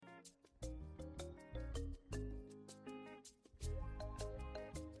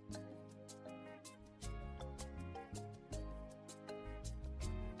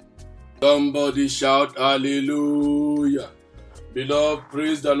Somebody shout hallelujah. Beloved,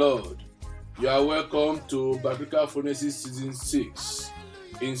 praise the Lord. You are welcome to Biblical Phronesis Season 6.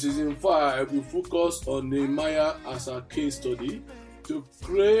 In Season 5, we focus on Nehemiah as a case study to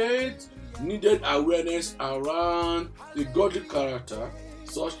create needed awareness around the godly character,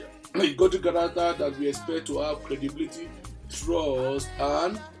 such a godly character that we expect to have credibility, trust,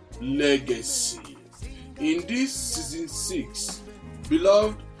 and legacy. In this Season 6,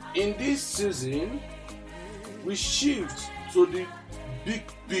 beloved, in this season, we shift to the big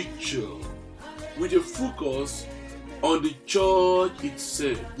picture with a focus on the church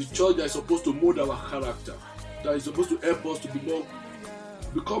itself, the church that is supposed to mold our character, that is supposed to help us to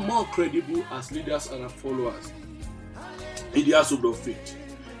become more credible as leaders and as followers in the household of faith.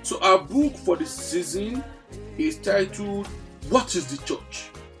 So our book for the season is titled, What is the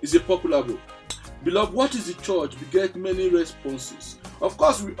Church? It's a popular book. Beloved, what is the church? We get many responses. Of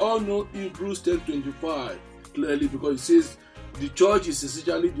course, we all know Hebrews 10:25 clearly, because it says the church is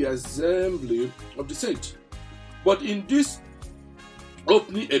essentially the assembly of the saints. But in this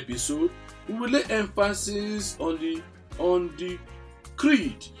opening episode, we will lay emphasis on the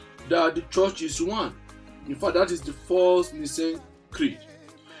creed that the church is one. In fact, that is the first Nicene Creed.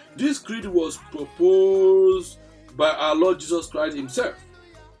 This creed was proposed by our Lord Jesus Christ himself.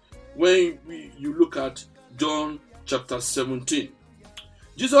 When you look at John chapter 17,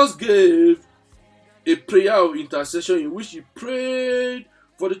 Jesus gave a prayer of intercession in which he prayed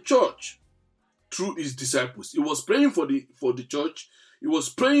for the church through his disciples. He was praying for the church. He was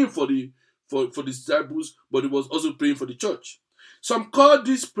praying for the disciples, but he was also praying for the church. Some call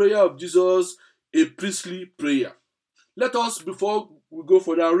this prayer of Jesus a priestly prayer. Let us, before we go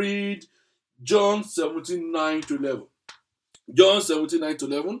further, read John 17:9-11. John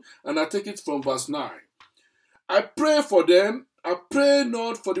 17:9-11, and I take it from verse 9. I pray for them, I pray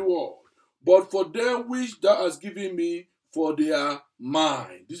not for the world, but for them which thou hast given me, for they are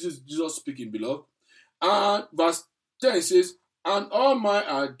mine. This is Jesus speaking, beloved. And verse 10 says, and all mine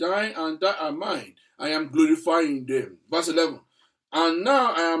are thine, and thine are mine. I am glorifying them. Verse 11, and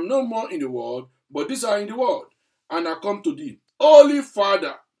now I am no more in the world, but these are in the world, and I come to thee. Holy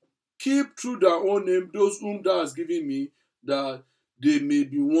Father, keep through thy own name those whom thou hast given me, that they may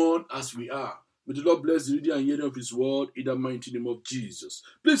be one as we are. May the Lord bless the reading and hearing of his word in the mighty name of Jesus.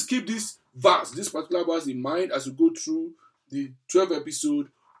 Please keep this particular verse in mind as we go through the 12th episode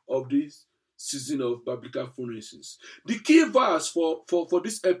of this season of Biblical Phronesis. The key verse for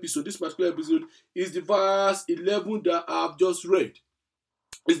this particular episode, is the verse 11 that I have just read.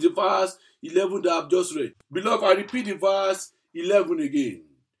 It's the verse 11 that I have just read. Beloved, I repeat the verse 11 again.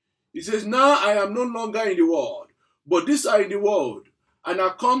 It says, now I am no longer in the world, but these are in the world, and I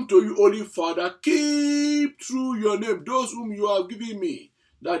come to you, Holy Father, keep through your name those whom you have given me,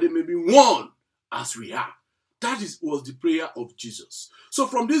 that they may be one as we are. That was the prayer of Jesus. So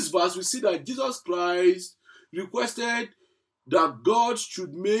from this verse, we see that Jesus Christ requested that God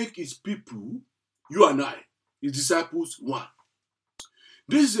should make his people, you and I, his disciples, one.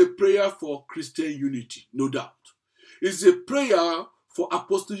 This is a prayer for Christian unity, no doubt. It's a prayer for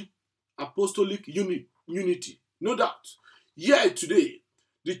apostolic unity, no doubt. Yet today,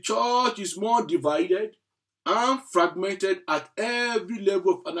 the church is more divided and fragmented at every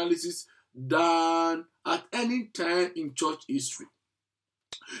level of analysis than at any time in church history.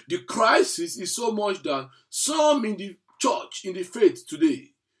 The crisis is so much that some in the church, in the faith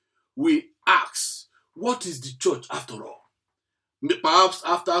today, we ask, what is the church after all? Perhaps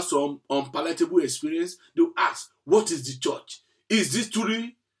after some unpalatable experience, they'll ask, what is the church? Is this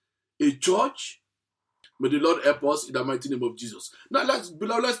truly a church? May the Lord help us in the mighty name of Jesus. Now, let's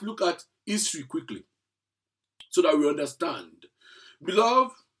look at history quickly so that we understand.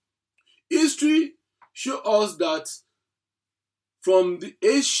 Beloved, history shows us that from the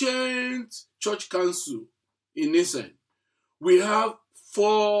ancient church council in Nicene, we have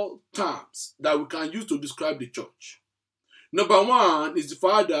 4 terms that we can use to describe the church. Number 1 is the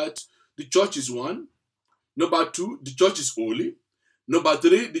fact that the church is one. Number 2, the church is holy. Number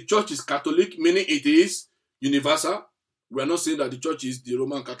 3, the church is Catholic, meaning it is universal. We are not saying that the church is the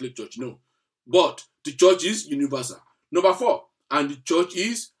Roman Catholic Church, no. But the church is universal. Number 4, and the church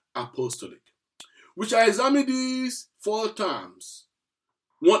is apostolic. We shall examine these 4 terms,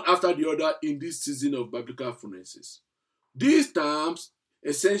 one after the other, in this season of Biblical Phronesis. These terms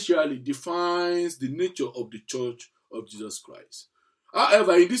essentially defines the nature of the church of Jesus Christ.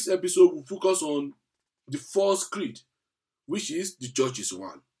 However, in this episode, we focus on the first creed, which is the church is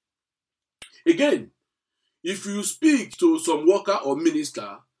one. Again, if you speak to some worker or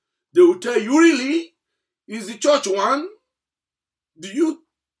minister, they will tell you, really? Is the church one? Do you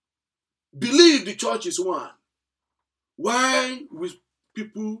believe the church is one. Why will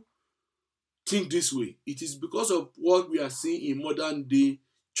people think this way? It is because of what we are seeing in modern day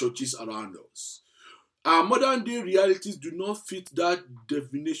churches around us. Our modern day realities do not fit that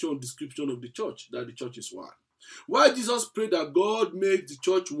definition or description of the church, that the church is one. Why Jesus prayed that God make the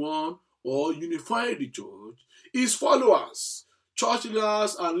church one or unify the church, his followers, church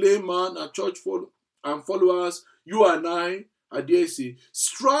leaders and laymen and followers, you and I dare say,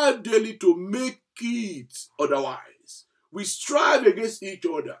 strive daily to make it otherwise. We strive against each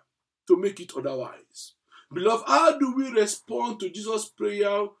other to make it otherwise. Beloved, how do we respond to Jesus'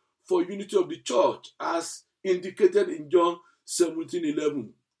 prayer for unity of the church as indicated in John 17:11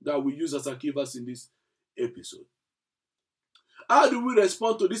 that we use as a key verse in this episode? How do we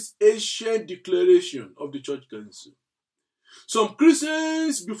respond to this ancient declaration of the church council? Some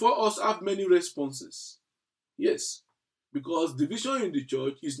Christians before us have many responses. Yes, because division in the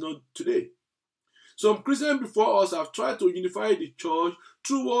church is not today. Some Christians before us have tried to unify the church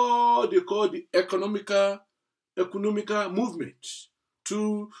through what they call the economical movement,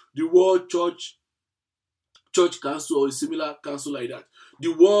 through the World Church Council or a similar council like that,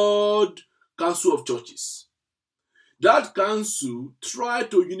 the World Council of Churches. That council tried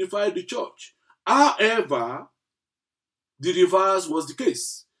to unify the church. However, the reverse was the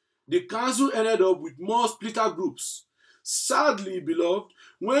case. The council ended up with more splitter groups. Sadly, beloved,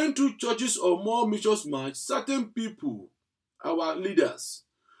 when two churches or more missions match, certain people, our leaders,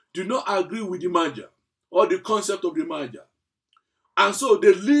 do not agree with the merger or the concept of the merger. And so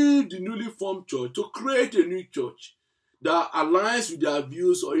they leave the newly formed church to create a new church that aligns with their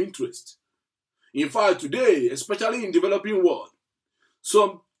views or interests. In fact, today, especially in the developing world,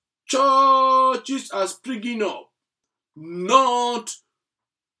 some churches are springing up not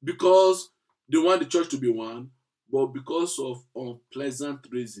because they want the church to be one, but because of unpleasant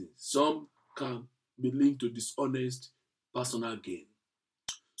reasons. Some can be linked to dishonest personal gain.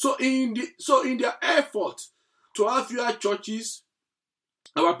 So in their effort to have fewer churches,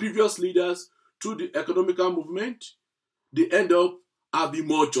 our previous leaders, through the economical movement, they end up having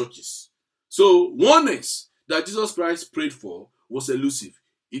more churches. So oneness that Jesus Christ prayed for was elusive.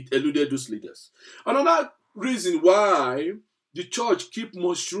 It eluded those leaders. Another reason why the church keep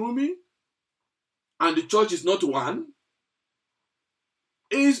mushrooming and the church is not one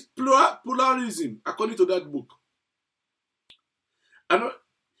is pluralism, according to that book. And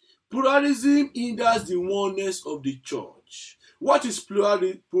pluralism hinders the oneness of the church. What is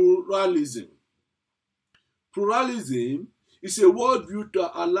pluralism? Pluralism is a worldview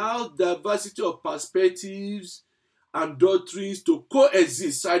that allows diversity of perspectives and doctrines to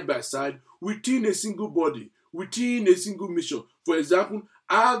coexist side by side within a single body, within a single mission. For example,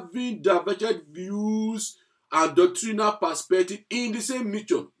 having divergent views and doctrinal perspective in the same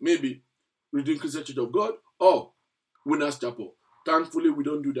mission, maybe Redeemed Christian Church of God or Winners Chapel. Thankfully, we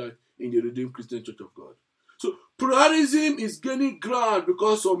don't do that in the Redeemed Christian Church of God. So pluralism is gaining ground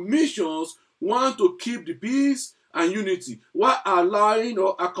because some missions want to keep the peace and unity while allowing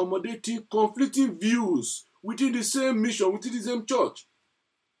or accommodating conflicting views within the same mission, within the same church.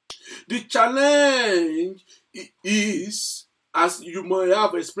 The challenge is, as you might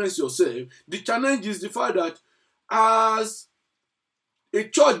have expressed yourself, the challenge is the fact that as a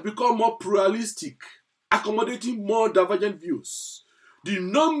church becomes more pluralistic, accommodating more divergent views, the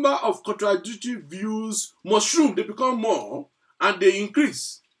number of contradictory views mushroom, they become more and they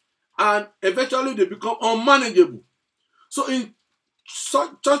increase. And eventually they become unmanageable. So in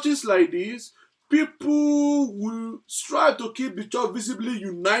churches like this, people will strive to keep the church visibly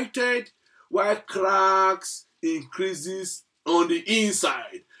united while cracks increases on the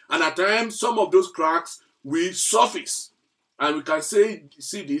inside. And at times, some of those cracks will surface. And we can see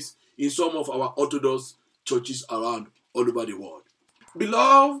this in some of our Orthodox churches around all over the world.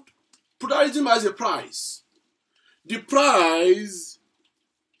 Beloved, pluralism has a price. The price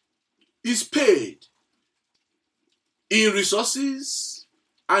is paid in resources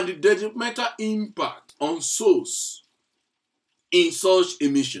and the detrimental impact on souls in such a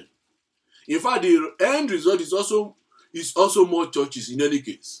mission. In fact, the end result is also more churches in any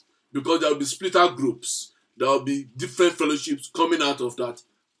case, because there will be splitter groups, there will be different fellowships coming out of that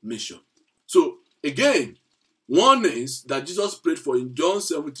mission. So again, oneness that Jesus prayed for in John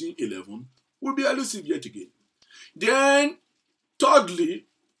 17:11 will be elusive yet again. Then, thirdly,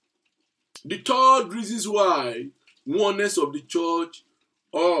 the third reasons why oneness of the church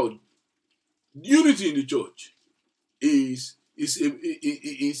or unity in the church is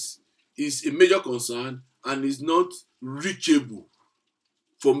a major concern and is not reachable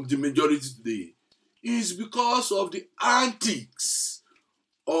from the majority today is because of the antics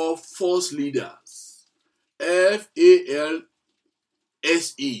of false leaders. False,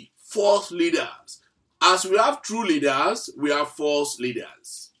 false leaders. As we have true leaders, we have false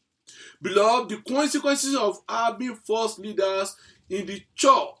leaders. Beloved, the consequences of having false leaders in the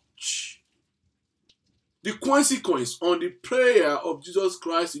church, the consequence on the prayer of Jesus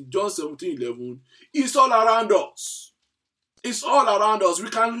Christ in John 17:11 is all around us. It's all around us. We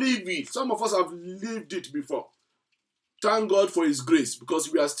can live it. Some of us have lived it before. Thank God for His grace,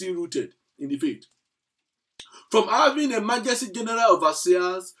 because we are still rooted in the faith. From having emergency general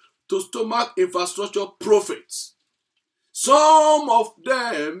overseers to stomach infrastructure prophets, some of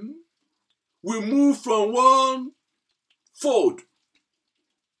them will move from one fold,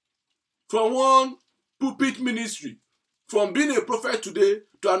 from one pulpit ministry, from being a prophet today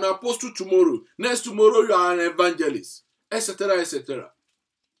to an apostle tomorrow. Next tomorrow you are an evangelist, etc., etc.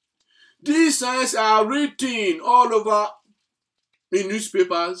 These signs are written all over in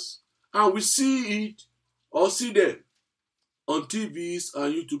newspapers, and we see it or see them on TVs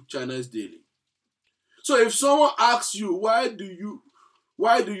and YouTube channels daily. So if someone asks you, why do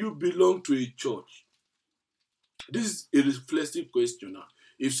you belong to a church? This is a reflexive question now.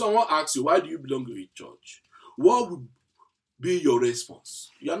 If someone asks you, why do you belong to a church? What would be your response?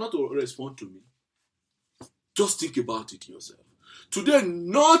 You are not to respond to me. Just think about it yourself. Today,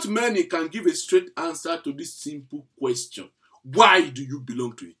 not many can give a straight answer to this simple question. Why do you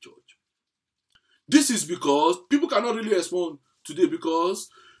belong to a church? This is because people cannot really respond today, because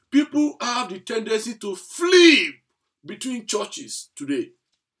people have the tendency to flee between churches today.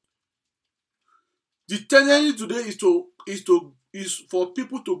 The tendency today is for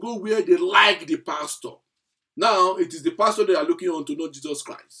people to go where they like the pastor. Now, it is the pastor they are looking on to, not Jesus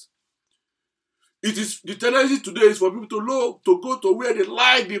Christ. It is the tendency today is for people to go to where they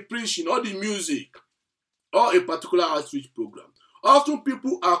like the preaching or the music or a particular outreach program. Often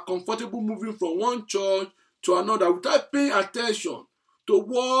people are comfortable moving from one church to another without paying attention to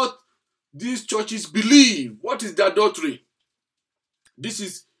what these churches believe. What is their doctrine? This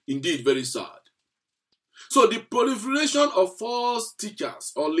is indeed very sad. So the proliferation of false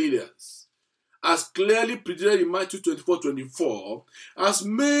teachers or leaders, as clearly predicted in Matthew 24:24, has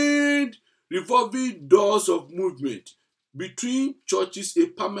made revolving doors of movement between churches a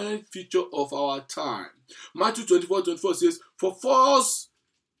permanent feature of our time. Matthew 24:24 says, for false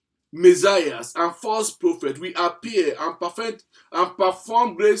messiahs and false prophets will appear and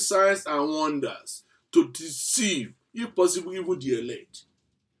perform great signs and wonders to deceive, if possible, even the elect.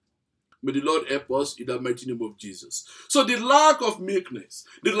 May the Lord help us in the mighty name of Jesus. So the lack of meekness,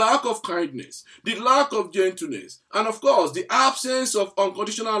 the lack of kindness, the lack of gentleness, and of course the absence of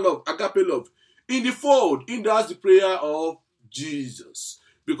unconditional love, agape love, in the fold, that's the prayer of Jesus.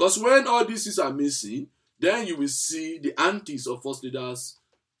 Because when all these things are missing, then you will see the antics of false leaders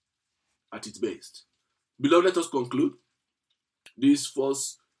at its best. Beloved, let us conclude this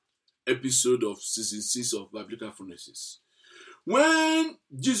first episode of season 6 of Biblical Phronesis. When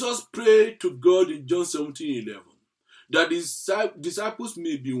Jesus prayed to God in John 17:11 that his disciples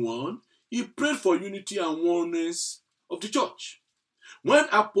may be one, he prayed for unity and oneness of the church. When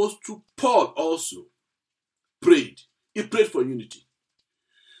Apostle Paul also prayed, he prayed for unity.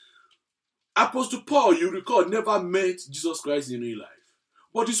 Apostle Paul, you recall, never met Jesus Christ in real life.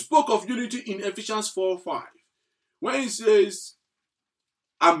 But he spoke of unity in Ephesians 4:5. When he says,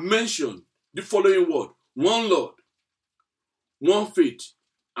 I mentioned the following word: one Lord, one faith,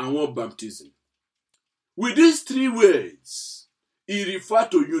 and one baptism. With these three words, he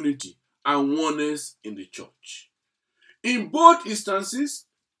referred to unity and oneness in the church. In both instances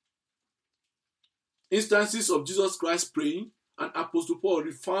of Jesus Christ praying and Apostle Paul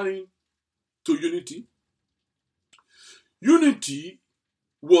referring to unity, unity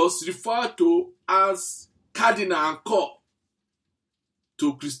was referred to as cardinal and core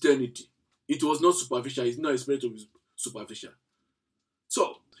to Christianity. It was not superficial. It's not expected to be superficial.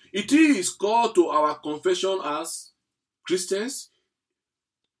 So, it is called to our confession as Christians.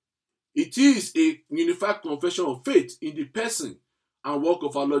 It is a unified confession of faith in the person and work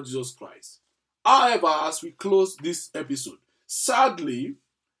of our Lord Jesus Christ. However, as we close this episode, sadly,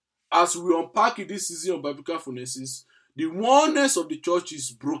 as we unpack in this season of Biblical Phronesis, the oneness of the church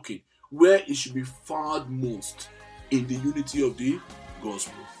is broken, where it should be found most in the unity of the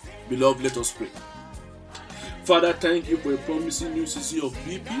gospel. Beloved, let us pray. Father, thank you for a promising new season of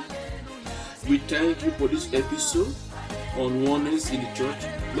BP. We thank you for this episode on oneness in the church.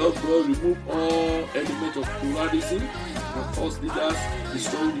 Lord God, remove all elements of pluralism and false leaders,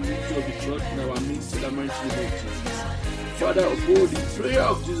 destroy the unity of the church in our midst in the mighty name of Jesus. Father, uphold the prayer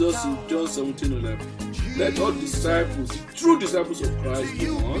of Jesus in John 17:11. Let all disciples, the true disciples of Christ, be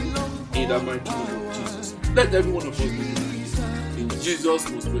one in the mighty name of Jesus. Let every one of us be one. In Jesus'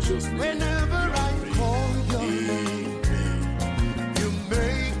 most precious name. Whenever I call your name, you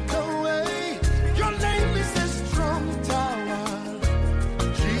make a way. Your name is a strong tower.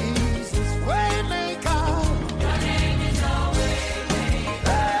 Jesus, waymaker. Your name is a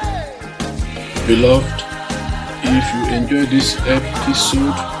waymaker. Beloved, if you enjoy this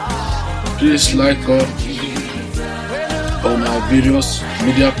episode, please like us on our various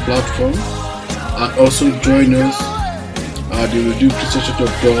media platforms and also join us at the Redeemed Christian Church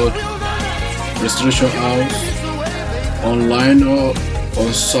of God Restoration House online or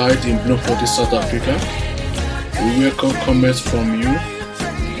on site in Bloemfontein, South Africa. We welcome comments from you.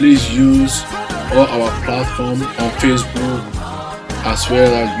 Please use all our platforms on Facebook as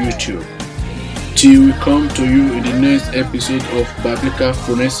well as YouTube. Till we come to you in the next episode of Biblical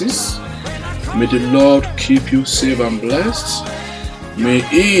Phronesis, may the Lord keep you safe and blessed. May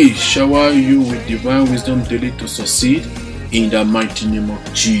He shower you with divine wisdom daily to succeed in the mighty name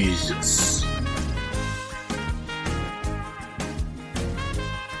of Jesus.